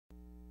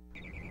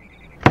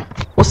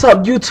What's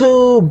up,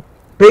 YouTube?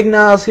 Big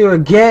Niles here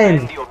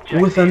again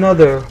with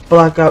another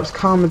Black Ops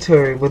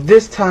commentary. But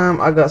this time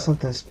I got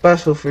something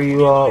special for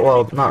you all.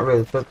 Well, not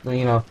really, but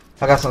you know,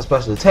 I got something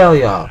special to tell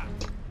y'all.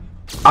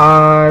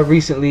 I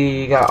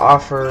recently got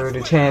offered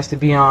a chance to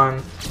be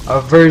on a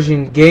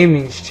Version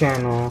Gaming's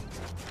channel,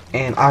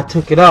 and I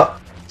took it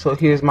up. So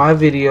here's my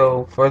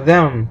video for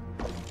them.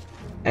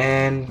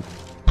 And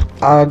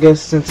I guess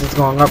since it's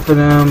going up for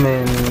them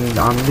and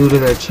I'm new to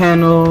their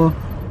channel,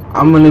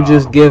 I'm gonna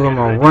just give them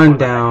a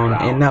rundown,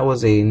 and that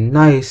was a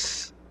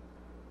nice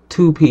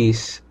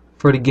two-piece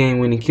for the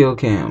game-winning kill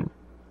cam.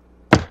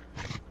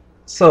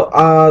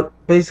 So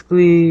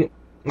basically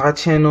my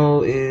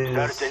channel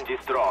is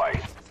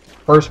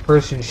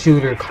first-person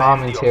shooter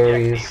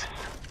commentaries,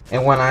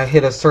 and when I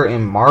hit a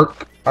certain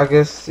mark, I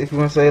guess if you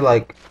want to say,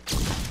 like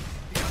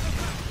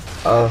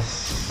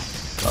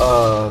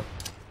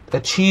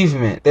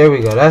achievement, there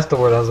we go, that's the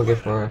word I was looking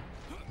for.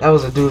 That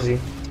was a doozy,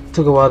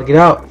 took a while to get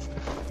out.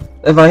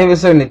 If I hit a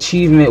certain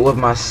achievement with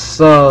my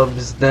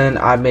subs, then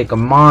I make a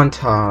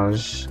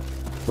montage,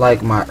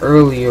 like my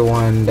earlier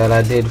one that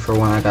I did for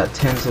when I got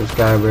 10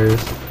 subscribers,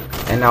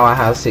 and now I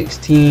have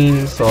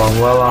 16, so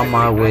I'm well on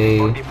my way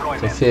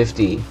to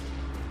 50.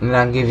 And then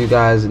I'll give you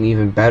guys an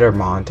even better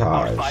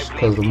montage,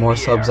 because the more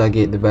subs I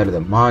get, the better the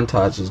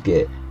montages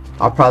get.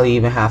 I'll probably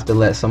even have to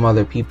let some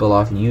other people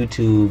off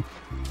YouTube,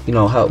 you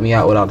know, help me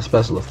out with all the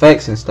special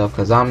effects and stuff,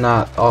 because I'm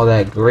not all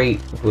that great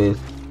with,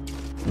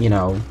 you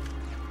know,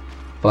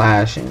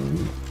 Flash and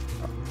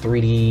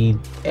 3D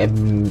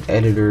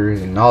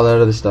editors and all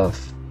that other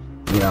stuff,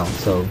 you know.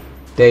 So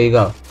there you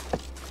go.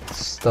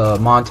 The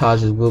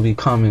montages will be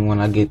coming when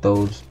I get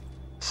those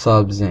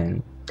subs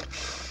in.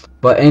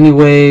 But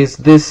anyways,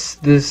 this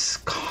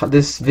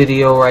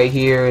video right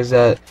here is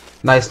that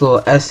nice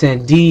little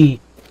SND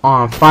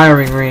on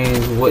firing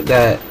range with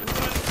that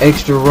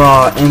extra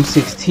raw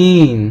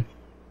M16.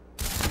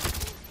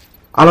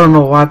 I don't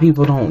know why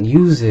people don't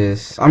use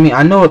this. I mean,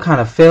 I know it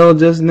kind of failed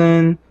just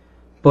then,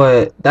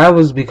 but that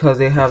was because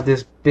they have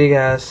this big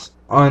ass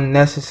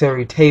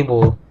unnecessary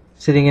table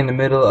sitting in the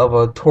middle of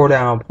a tore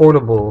down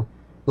portable.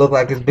 Look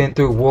like it's been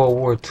through World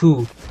War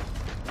II.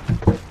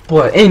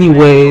 But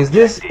anyways,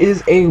 this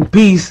is a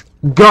beast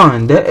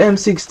gun. The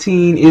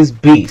M16 is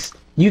beast.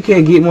 You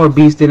can't get more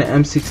beast than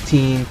an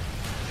M16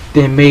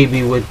 than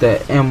maybe with the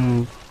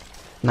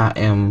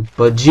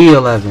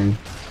G11.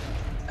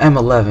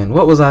 M11.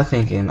 What was I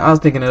thinking? I was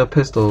thinking of a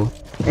pistol.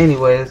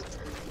 Anyways.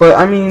 But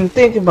I mean,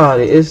 think about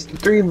it. It's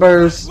 3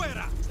 bursts.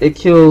 It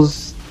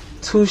kills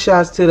 2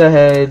 shots to the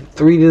head,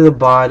 3 to the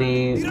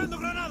body.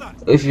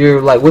 If you're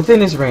like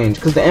within this range,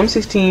 because the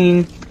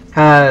M16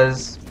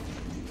 has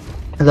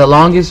the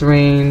longest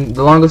range,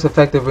 the longest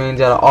effective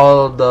range out of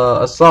all the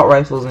assault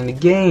rifles in the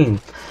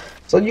game.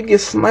 So you can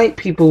snipe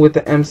people with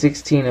the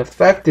M16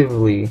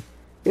 effectively.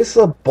 It's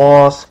a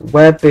boss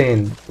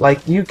weapon.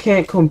 Like, you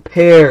can't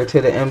compare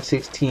to the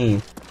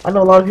M16. I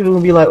know a lot of people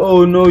gonna be like,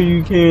 oh no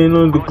you can't,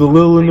 the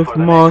Galil and the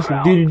FAMAS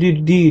and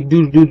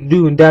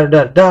do and da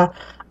da da da.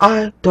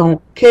 I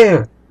don't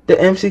care. The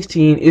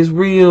M16 is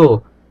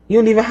real. You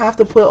don't even have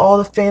to put all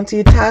the fancy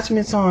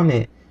attachments on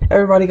it.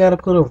 Everybody gotta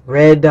put a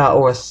red dot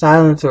or a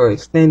silencer or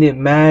extended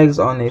mags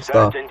on their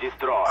stuff.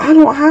 I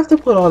don't have to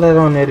put all that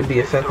on there to be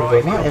effective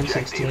with my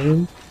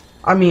M16.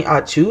 I mean,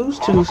 I choose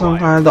to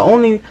sometimes. The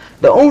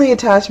only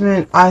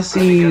attachment I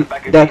see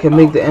that can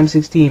make the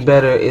M16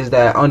 better is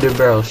that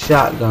underbarrel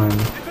shotgun,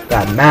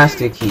 that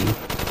master key.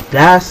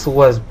 That's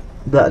what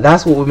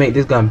would make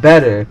this gun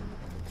better.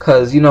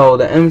 Cause you know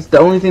the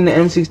only thing the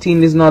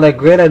M16 is not that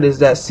great at is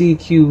that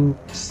CQC,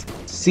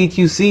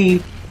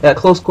 that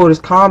close quarters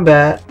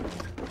combat.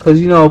 Cause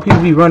you know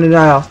people be running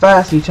out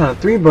fast, you trying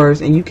to 3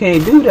 burst, and you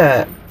can't do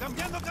that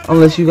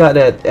unless you got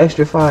that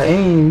extra 5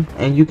 aim,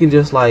 and you can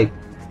just like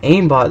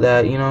aimbot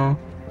that, you know.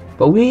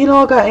 But we ain't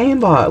all got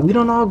aimbot. We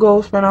don't all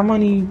go spend our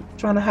money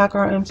trying to hack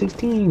our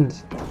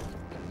M16s.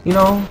 You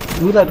know,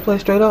 we like to play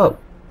straight up.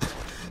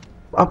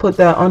 I put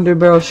that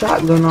underbarrel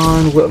shotgun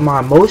on with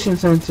my motion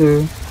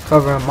sensor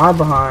covering my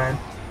behind.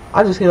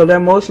 I just hit up that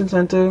motion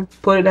sensor,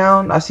 put it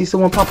down. I see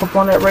someone pop up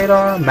on that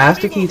radar.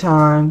 Master key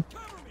time,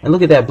 and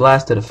look at that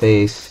blast to the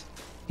face.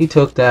 He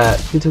took that.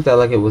 He took that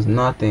like it was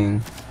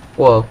nothing.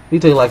 Well, he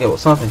took it like it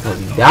was something because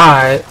he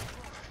died.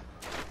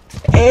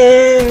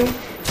 And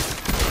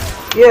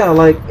yeah,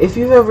 like, if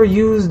you've ever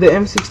used the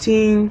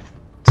M16,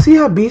 see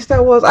how beast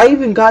that was? I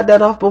even got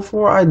that off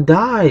before I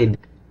died.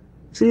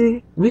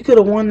 See, we could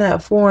have won that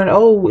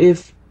 4-0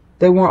 if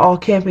they weren't all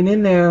camping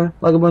in there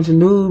like a bunch of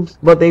noobs,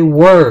 but they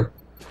were.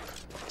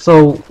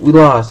 So we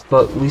lost,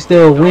 but we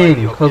still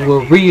win because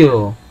we're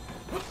real.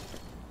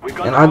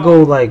 And I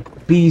go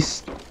like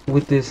beast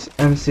with this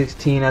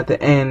M16 at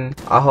the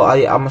end. I'm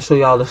gonna show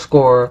y'all the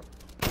score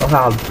of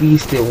how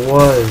beast it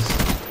was,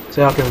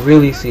 so y'all can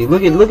really see.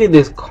 Look at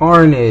this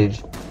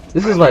carnage.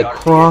 This is like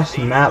cross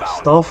map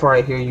stuff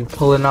right here you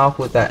pulling off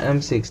with that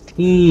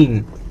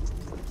M16.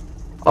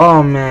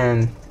 Oh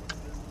man.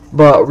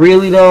 But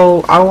really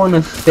though, I want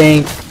to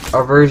thank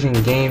Version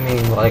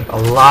Gaming like a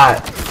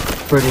lot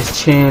for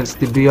this chance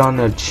to be on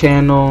their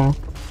channel.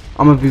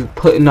 I'm gonna be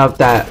putting up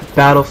that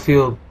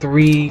Battlefield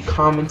 3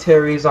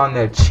 commentaries on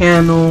their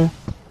channel,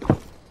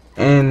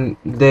 and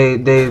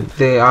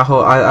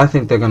I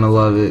think they're gonna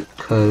love it,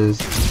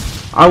 cause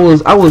I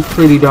was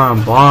pretty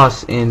darn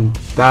boss in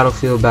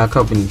Battlefield Bad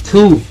Company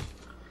 2,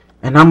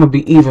 and I'm gonna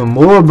be even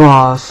more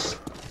boss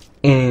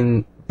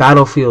in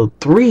Battlefield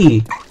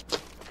 3.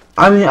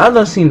 I mean, I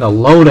done seen the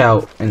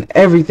loadout and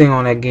everything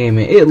on that game,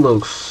 and it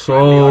looks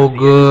so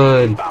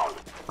good.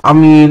 I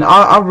mean,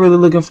 I'm really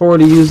looking forward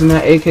to using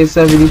that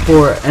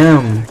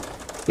AK-74M.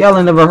 Y'all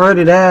ain't never heard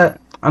of that.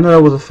 I know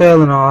that was a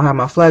fail and all. I had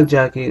my flak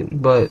jacket,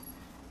 but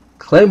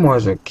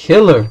Claymores are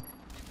killer.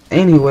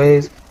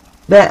 Anyways,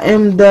 that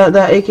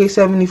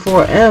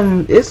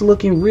AK-74M, it's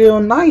looking real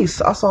nice.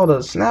 I saw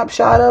the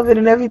snapshot of it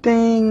and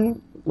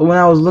everything when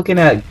I was looking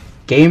at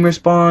Gamer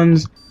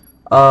Spawn's,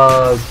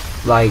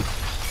 like,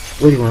 what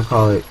do you want to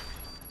call it?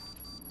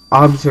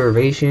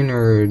 Observation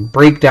or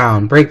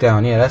breakdown,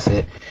 yeah, that's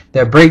it.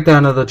 Their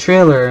breakdown of the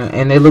trailer,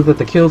 and they looked at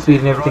the kill feed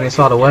and everything and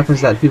saw the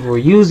weapons that people were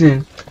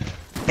using,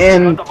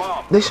 and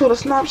they showed a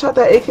snapshot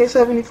that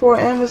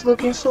AK-74M is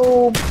looking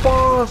so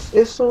boss.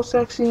 It's so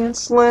sexy and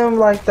slim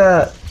like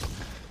that,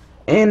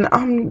 and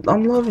I'm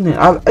loving it.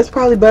 It's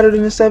probably better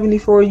than the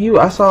 74U.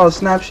 I saw a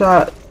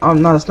snapshot,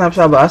 not a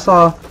snapshot, but I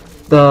saw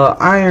the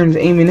irons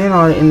aiming in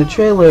on it in the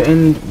trailer,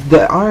 and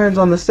the irons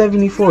on the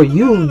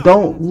 74U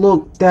don't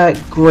look that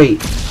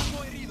great.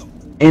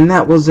 And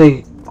that was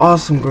a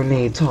awesome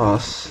grenade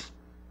toss.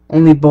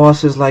 Only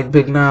bosses like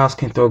BigNiles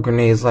can throw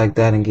grenades like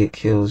that and get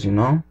kills, you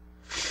know?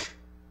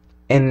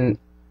 And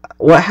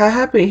what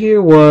happened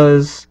here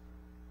was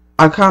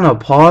I kind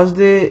of paused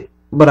it,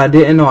 but I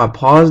didn't know I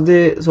paused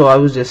it, so I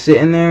was just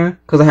sitting there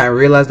because I hadn't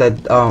realized that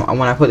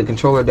when I put the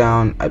controller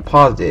down, I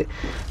paused it.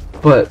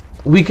 But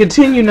we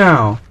continue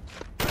now,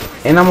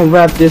 and I'm gonna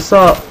wrap this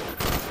up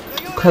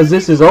because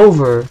this is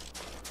over.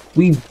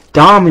 We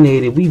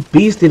dominated, we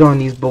beasted on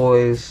these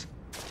boys.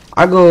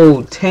 I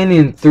go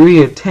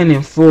 10-3 or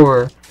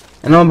 10-4,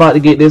 and I'm about to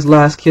get this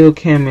last kill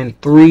cam in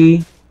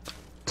 3,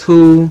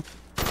 2,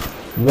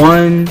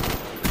 1.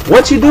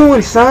 What you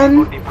doing,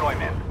 son?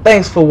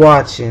 Thanks for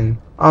watching.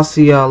 I'll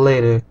see y'all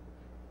later.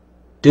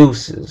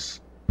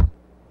 Deuces.